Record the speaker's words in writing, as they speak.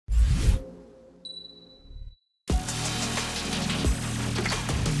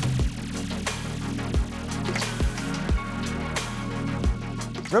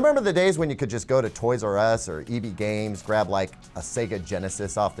Remember the days when you could just go to Toys R Us or EB Games, grab like a Sega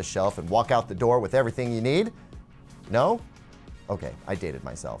Genesis off the shelf and walk out the door with everything you need? No? Okay, I dated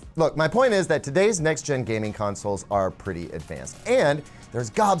myself. Look, my point is that today's next-gen gaming consoles are pretty advanced, and there's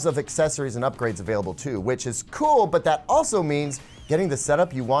gobs of accessories and upgrades available too, which is cool, but that also means getting the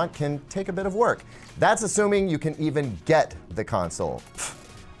setup you want can take a bit of work. That's assuming you can even get the console.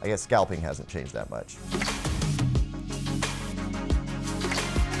 I guess scalping hasn't changed that much.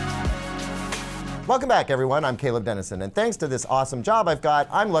 Welcome back, everyone. I'm Caleb Dennison, and thanks to this awesome job I've got,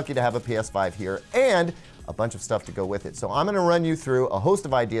 I'm lucky to have a PS5 here and a bunch of stuff to go with it. So I'm gonna run you through a host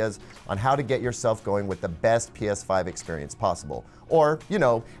of ideas on how to get yourself going with the best PS5 experience possible. Or, you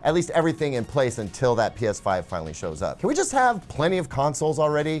know, at least everything in place until that PS5 finally shows up. Can we just have plenty of consoles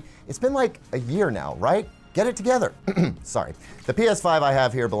already? It's been like a year now, right? Get it together. Sorry. The PS5 I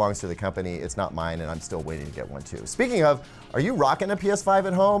have here belongs to the company. It's not mine, and I'm still waiting to get one too. Speaking of, are you rocking a PS5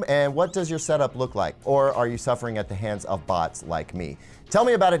 at home? And what does your setup look like? Or are you suffering at the hands of bots like me? Tell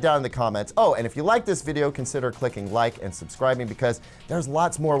me about it down in the comments. Oh, and if you like this video, consider clicking like and subscribing because there's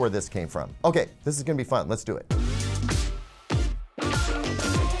lots more where this came from. Okay, this is gonna be fun. Let's do it.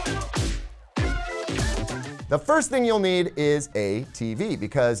 The first thing you'll need is a TV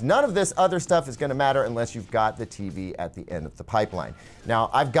because none of this other stuff is gonna matter unless you've got the TV at the end of the pipeline. Now,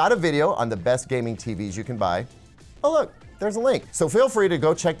 I've got a video on the best gaming TVs you can buy. Oh look, there's a link. So feel free to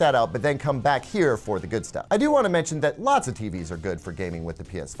go check that out, but then come back here for the good stuff. I do want to mention that lots of TVs are good for gaming with the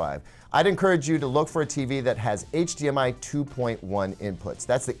PS5. I'd encourage you to look for a TV that has HDMI 2.1 inputs.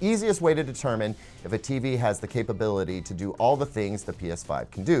 That's the easiest way to determine if a TV has the capability to do all the things the PS5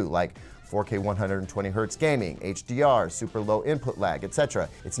 can do, like 4K 120 Hz gaming, HDR, super low input lag, etc.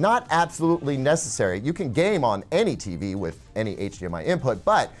 It's not absolutely necessary. You can game on any TV with any HDMI input,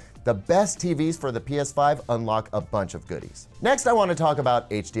 but the best TVs for the PS5 unlock a bunch of goodies. Next, I want to talk about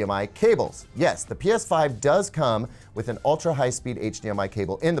HDMI cables. Yes, the PS5 does come with an ultra high-speed HDMI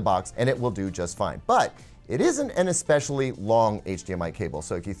cable in the box, and it will do just fine. But it isn't an especially long HDMI cable,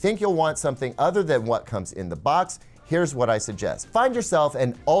 so if you think you'll want something other than what comes in the box, here's what I suggest. Find yourself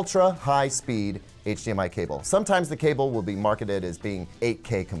an ultra high-speed HDMI cable. Sometimes the cable will be marketed as being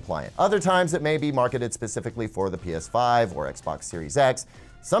 8K compliant. Other times it may be marketed specifically for the PS5 or Xbox Series X.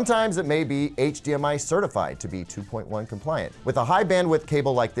 Sometimes it may be HDMI certified to be 2.1 compliant. With a high bandwidth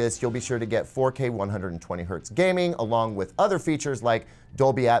cable like this, you'll be sure to get 4K 120 Hz gaming along with other features like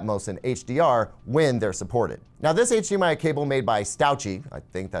Dolby Atmos and HDR when they're supported. Now this HDMI cable made by Stouchy, I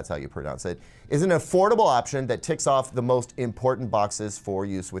think that's how you pronounce it, is an affordable option that ticks off the most important boxes for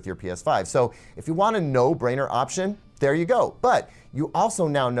use with your PS5. So if you want a no-brainer option, there you go. But you also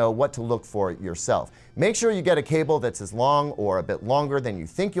now know what to look for yourself. Make sure you get a cable that's as long or a bit longer than you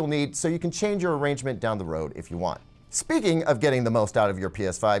think you'll need so you can change your arrangement down the road if you want. Speaking of getting the most out of your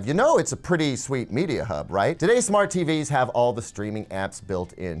PS5, you know it's a pretty sweet media hub, right? Today's smart TVs have all the streaming apps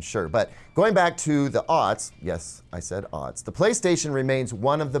built in, sure, but going back to the aughts, yes, I said aughts, the PlayStation remains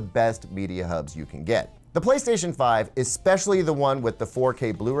one of the best media hubs you can get. The PlayStation 5, especially the one with the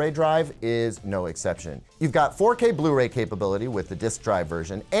 4K Blu-ray drive, is no exception. You've got 4K Blu-ray capability with the disc drive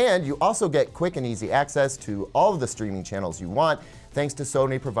version, and you also get quick and easy access to all of the streaming channels you want, thanks to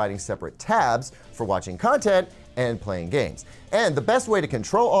Sony providing separate tabs for watching content and playing games. And the best way to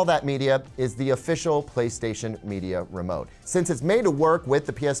control all that media is the official PlayStation Media Remote. Since it's made to work with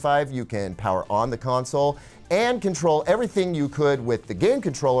the PS5, you can power on the console and control everything you could with the game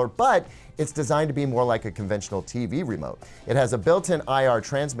controller, but it's designed to be more like a conventional TV remote. It has a built-in IR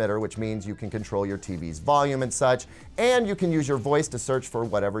transmitter, which means you can control your TV's volume and such, and you can use your voice to search for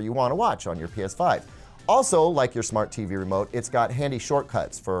whatever you want to watch on your PS5. Also, like your smart TV remote, it's got handy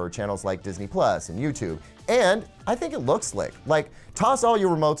shortcuts for channels like Disney Plus and YouTube. And I think it looks slick. Like, toss all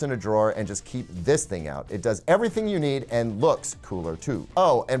your remotes in a drawer and just keep this thing out. It does everything you need and looks cooler too.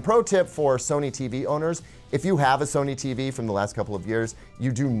 Oh, and pro tip for Sony TV owners, if you have a Sony TV from the last couple of years,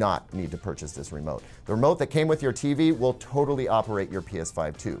 you do not need to purchase this remote. The remote that came with your TV will totally operate your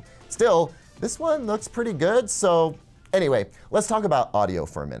PS5 too. Still, this one looks pretty good, so anyway, let's talk about audio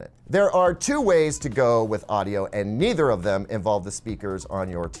for a minute. There are two ways to go with audio, and neither of them involve the speakers on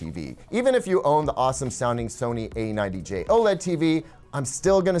your TV. Even if you own the awesome sounding Sony A90J OLED TV, I'm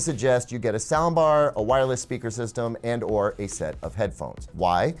still gonna suggest you get a soundbar, a wireless speaker system, and/or a set of headphones.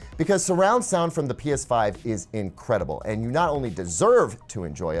 Why? Because surround sound from the PS5 is incredible, and you not only deserve to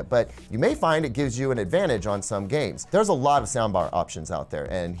enjoy it, but you may find it gives you an advantage on some games. There's a lot of soundbar options out there,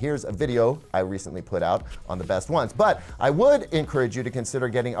 and here's a video I recently put out on the best ones. But I would encourage you to consider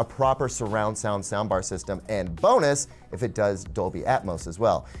getting a proper surround sound soundbar system, and bonus, if it does Dolby Atmos as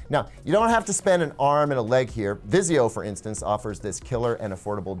well. Now, you don't have to spend an arm and a leg here. Vizio, for instance, offers this killer killer and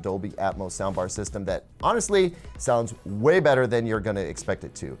affordable Dolby Atmos soundbar system that honestly sounds way better than you're gonna expect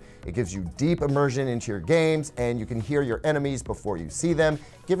it to. It gives you deep immersion into your games, and you can hear your enemies before you see them,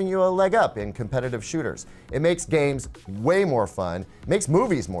 giving you a leg up in competitive shooters. It makes games way more fun, makes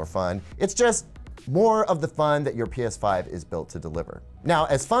movies more fun. It's just more of the fun that your PS5 is built to deliver. Now,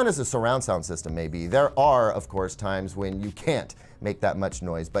 as fun as a surround sound system may be, there are, of course, times when you can't make that much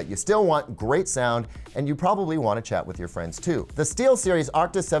noise, but you still want great sound, and you probably want to chat with your friends too. The SteelSeries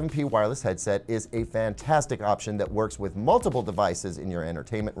Arctis 7P wireless headset is a fantastic option that works with multiple devices in your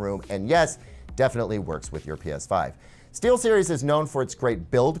entertainment room, and yes, definitely works with your PS5. SteelSeries is known for its great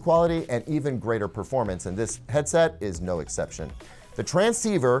build quality and even greater performance, and this headset is no exception. The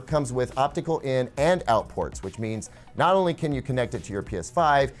transceiver comes with optical in and out ports, which means not only can you connect it to your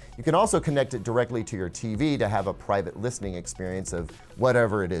PS5, you can also connect it directly to your TV to have a private listening experience of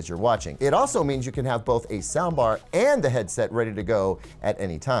whatever it is you're watching. It also means you can have both a soundbar and the headset ready to go at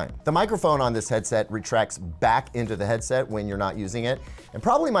any time. The microphone on this headset retracts back into the headset when you're not using it. And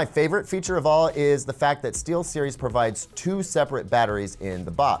probably my favorite feature of all is the fact that SteelSeries provides 2 separate batteries in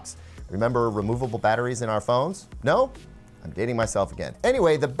the box. Remember removable batteries in our phones? No? I'm dating myself again.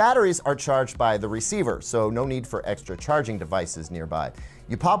 Anyway, the batteries are charged by the receiver, so no need for extra charging devices nearby.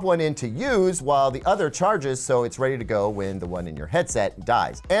 You pop one in to use while the other charges, so it's ready to go when the one in your headset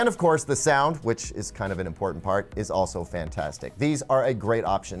dies. And of course, the sound, which is kind of an important part, is also fantastic. These are a great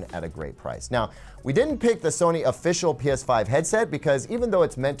option at a great price. Now, we didn't pick the Sony official PS5 headset because even though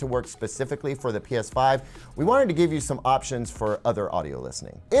it's meant to work specifically for the PS5, we wanted to give you some options for other audio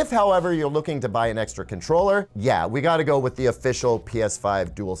listening. If, however, you're looking to buy an extra controller, yeah, we gotta go with the official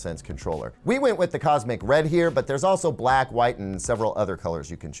PS5 DualSense controller. We went with the Cosmic Red here, but there's also black, white, and several other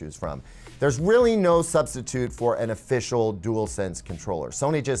colors you can choose from. There's really no substitute for an official DualSense controller.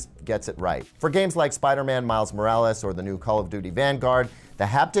 Sony just gets it right. For games like Spider-Man Miles Morales or the new Call of Duty Vanguard, the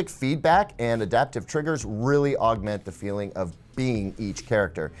haptic feedback and adaptive triggers really augment the feeling of being each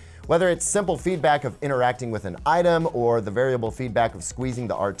character. Whether it's simple feedback of interacting with an item or the variable feedback of squeezing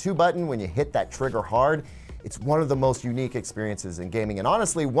the R2 button when you hit that trigger hard, it's one of the most unique experiences in gaming, and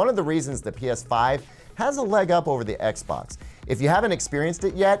honestly, one of the reasons the PS5 has a leg up over the Xbox. If you haven't experienced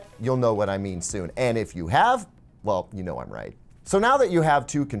it yet, you'll know what I mean soon. And if you have, well, you know I'm right. So now that you have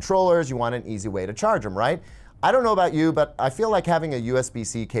 2 controllers, you want an easy way to charge them, right? I don't know about you, but I feel like having a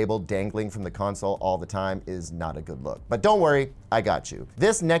USB-C cable dangling from the console all the time is not a good look. But don't worry, I got you.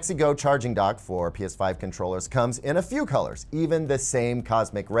 This NexiGo charging dock for PS5 controllers comes in a few colors, even the same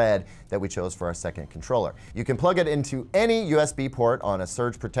Cosmic Red that we chose for our second controller. You can plug it into any USB port on a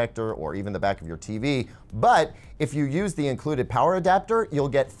surge protector or even the back of your TV, but if you use the included power adapter, you'll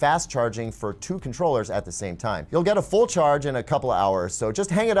get fast charging for 2 controllers at the same time. You'll get a full charge in a couple of hours, so just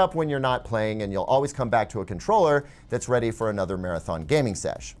hang it up when you're not playing and you'll always come back to a controller that's ready for another marathon gaming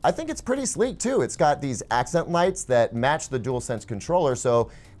sesh. I think it's pretty sleek too. It's got these accent lights that match the DualSense controller, so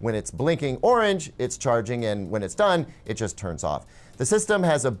when it's blinking orange, it's charging, and when it's done, it just turns off. The system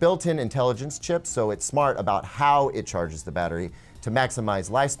has a built-in intelligence chip, so it's smart about how it charges the battery to maximize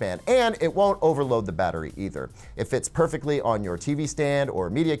lifespan, and it won't overload the battery either. It fits perfectly on your TV stand or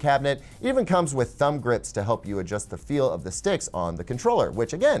media cabinet. It even comes with thumb grips to help you adjust the feel of the sticks on the controller,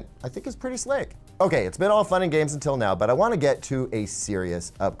 which again, I think is pretty slick. Okay, it's been all fun and games until now, but I want to get to a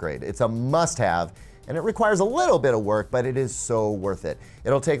serious upgrade. It's a must-have, and it requires a little bit of work, but it is so worth it.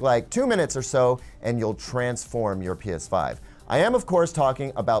 It'll take like 2 minutes or so, and you'll transform your PS5. I am, of course,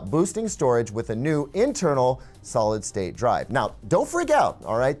 talking about boosting storage with a new internal solid-state drive. Now, don't freak out,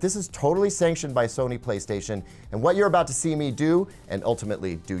 all right? This is totally sanctioned by Sony PlayStation, and what you're about to see me do, and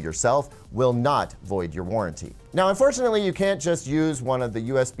ultimately do yourself, will not void your warranty. Now, unfortunately, you can't just use one of the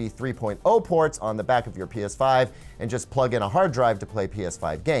USB 3.0 ports on the back of your PS5 and just plug in a hard drive to play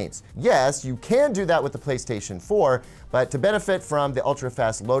PS5 games. Yes, you can do that with the PlayStation 4, but to benefit from the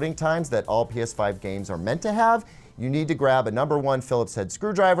ultra-fast loading times that all PS5 games are meant to have, you need to grab a #1 Phillips head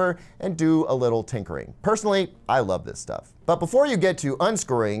screwdriver and do a little tinkering. Personally, I love this stuff. But before you get to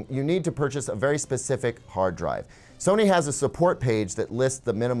unscrewing, you need to purchase a very specific hard drive. Sony has a support page that lists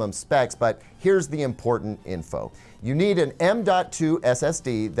the minimum specs, but here's the important info. You need an M.2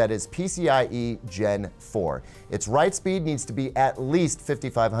 SSD that is PCIe Gen 4. Its write speed needs to be at least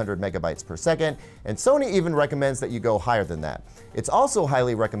 5,500 megabytes per second, and Sony even recommends that you go higher than that. It's also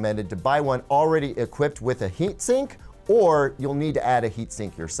highly recommended to buy one already equipped with a heatsink, or you'll need to add a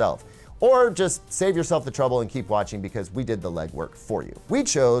heatsink yourself. Or just save yourself the trouble and keep watching because we did the legwork for you. We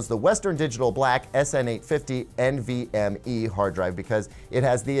chose the Western Digital Black SN850 NVMe hard drive because it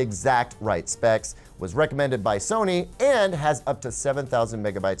has the exact right specs, was recommended by Sony, and has up to 7,000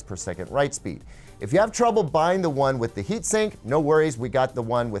 megabytes per second write speed. If you have trouble buying the one with the heatsink, no worries, we got the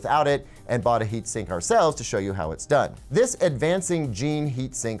one without it and bought a heatsink ourselves to show you how it's done. This advancing Gene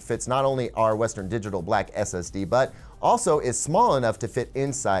heatsink fits not only our Western Digital Black SSD, but also is small enough to fit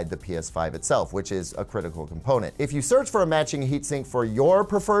inside the PS5 itself, which is a critical component. If you search for a matching heatsink for your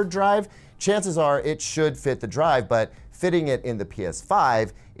preferred drive, chances are it should fit the drive, but fitting it in the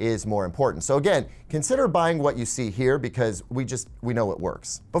PS5 is more important. So again, consider buying what you see here because we know it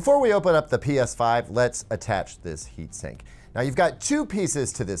works. Before we open up the PS5, let's attach this heatsink. Now you've got two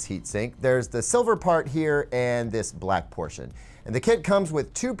pieces to this heatsink. There's the silver part here and this black portion. And the kit comes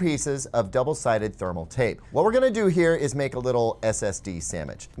with two pieces of double-sided thermal tape. What we're gonna do here is make a little SSD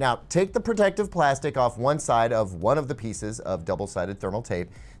sandwich. Now, take the protective plastic off one side of one of the pieces of double-sided thermal tape,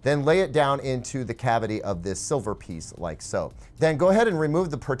 then lay it down into the cavity of this silver piece like so. Then go ahead and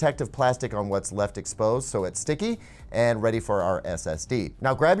remove the protective plastic on what's left exposed so it's sticky and ready for our SSD.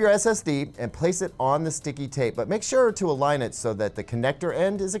 Now grab your SSD and place it on the sticky tape, but make sure to align it so that the connector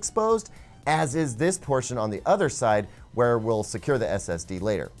end is exposed, as is this portion on the other side where we'll secure the SSD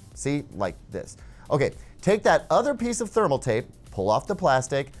later. See, like this. Okay, take that other piece of thermal tape, pull off the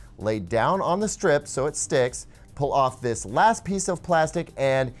plastic, lay down on the strip so it sticks, pull off this last piece of plastic,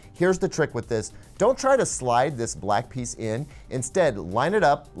 and here's the trick with this. Don't try to slide this black piece in. Instead, line it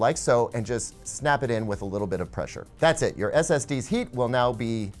up like so and just snap it in with a little bit of pressure. That's it. Your SSD's heat will now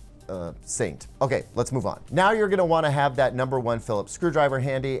be synced. Okay, let's move on. Now you're gonna wanna have that #1 Phillips screwdriver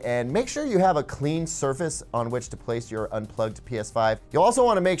handy and make sure you have a clean surface on which to place your unplugged PS5. You'll also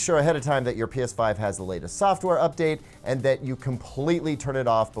wanna make sure ahead of time that your PS5 has the latest software update and that you completely turn it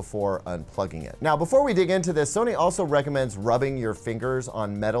off before unplugging it. Now, before we dig into this, Sony also recommends rubbing your fingers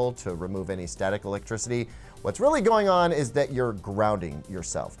on metal to remove any static electricity. What's really going on is that you're grounding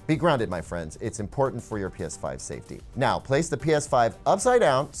yourself. Be grounded, my friends. It's important for your PS5 safety. Now, place the PS5 upside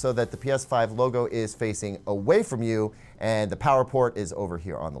down so that the PS5 logo is facing away from you and the power port is over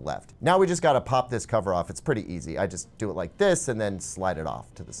here on the left. Now we just gotta pop this cover off. It's pretty easy. I just do it like this and then slide it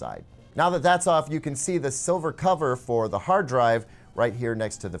off to the side. Now that that's off, you can see the silver cover for the hard drive right here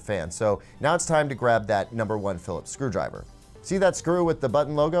next to the fan. So now it's time to grab that #1 Phillips screwdriver. See that screw with the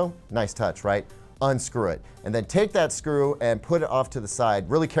button logo? Nice touch, right? Unscrew it, and then take that screw and put it off to the side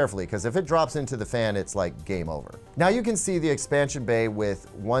really carefully, because if it drops into the fan, it's like game over. Now you can see the expansion bay with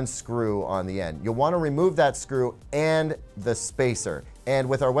one screw on the end. You'll want to remove that screw and the spacer. And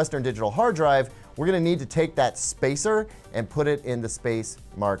with our Western Digital hard drive, we're going to need to take that spacer and put it in the space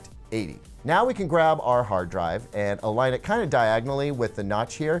marked 80. Now we can grab our hard drive and align it kind of diagonally with the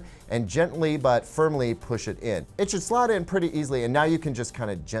notch here and gently but firmly push it in. It should slot in pretty easily, and now you can just kind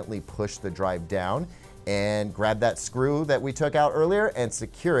of gently push the drive down and grab that screw that we took out earlier and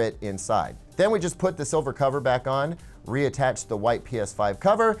secure it inside. Then we just put the silver cover back on, reattach the white PS5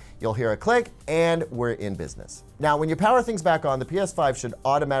 cover, you'll hear a click, and we're in business. Now, when you power things back on, the PS5 should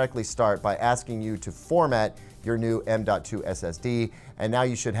automatically start by asking you to format your new M.2 SSD, and now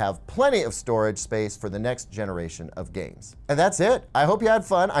you should have plenty of storage space for the next generation of games. And that's it. I hope you had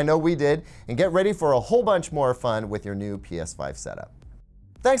fun. I know we did. And get ready for a whole bunch more fun with your new PS5 setup.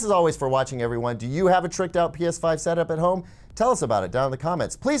 Thanks as always for watching, everyone. Do you have a tricked out PS5 setup at home? Tell us about it down in the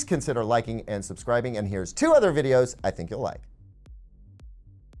comments. Please consider liking and subscribing, and here's 2 other videos I think you'll like.